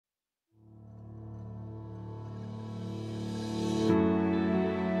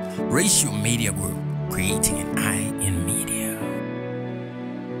Ratio Media Group, creating an eye in media.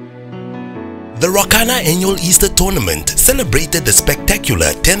 The Ruacana annual Easter tournament celebrated the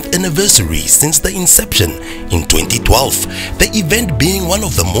spectacular 10th anniversary since the inception in 2012, the event being one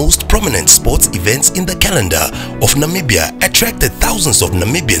of the most prominent sports events in the calendar of Namibia attracted thousands of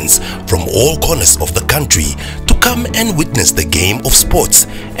Namibians from all corners of the country to come and witness the game of sports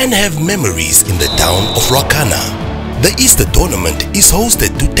and have memories in the town of Ruacana. The Easter tournament is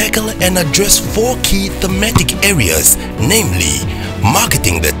hosted to tackle and address 4 key thematic areas, namely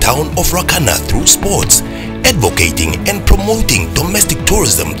marketing the town of Ruacana through sports, advocating and promoting domestic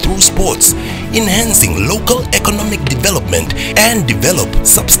tourism through sports, enhancing local economic development and develop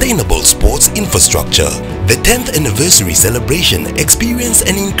sustainable sports infrastructure. The 10th anniversary celebration experienced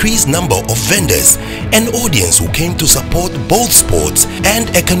an increased number of vendors and audience who came to support both sports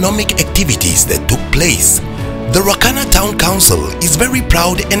and economic activities that took place. The Ruacana Town Council is very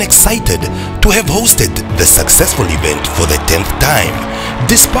proud and excited to have hosted the successful event for the 10th time.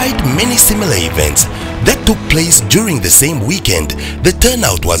 Despite many similar events that took place during the same weekend, the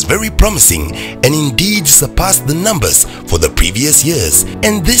turnout was very promising and indeed surpassed the numbers for the previous years,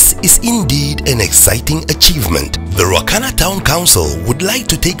 and this is indeed an exciting achievement. The Ruacana Town Council would like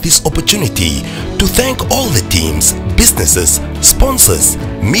to take this opportunity to thank all the teams, businesses, sponsors,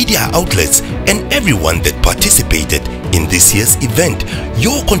 media outlets and everyone that participated in this year's event.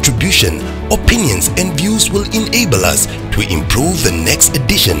 Your contribution, opinions and views will enable us to improve the next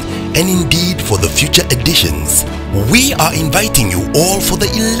edition and indeed for the future editions. We are inviting you all for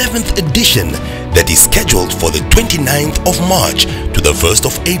the 11th edition that is scheduled for the 29th of March to the 1st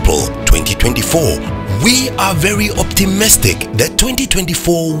of April 2024. We are very optimistic that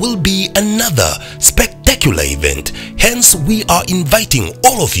 2024 will be another spectacular event. Hence, we are inviting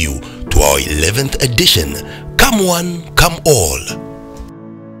all of you to our 11th edition. Come one, come all.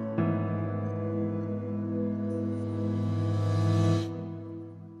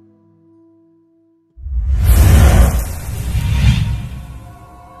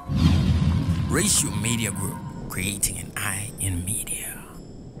 Ratio Media Group, creating an eye in media.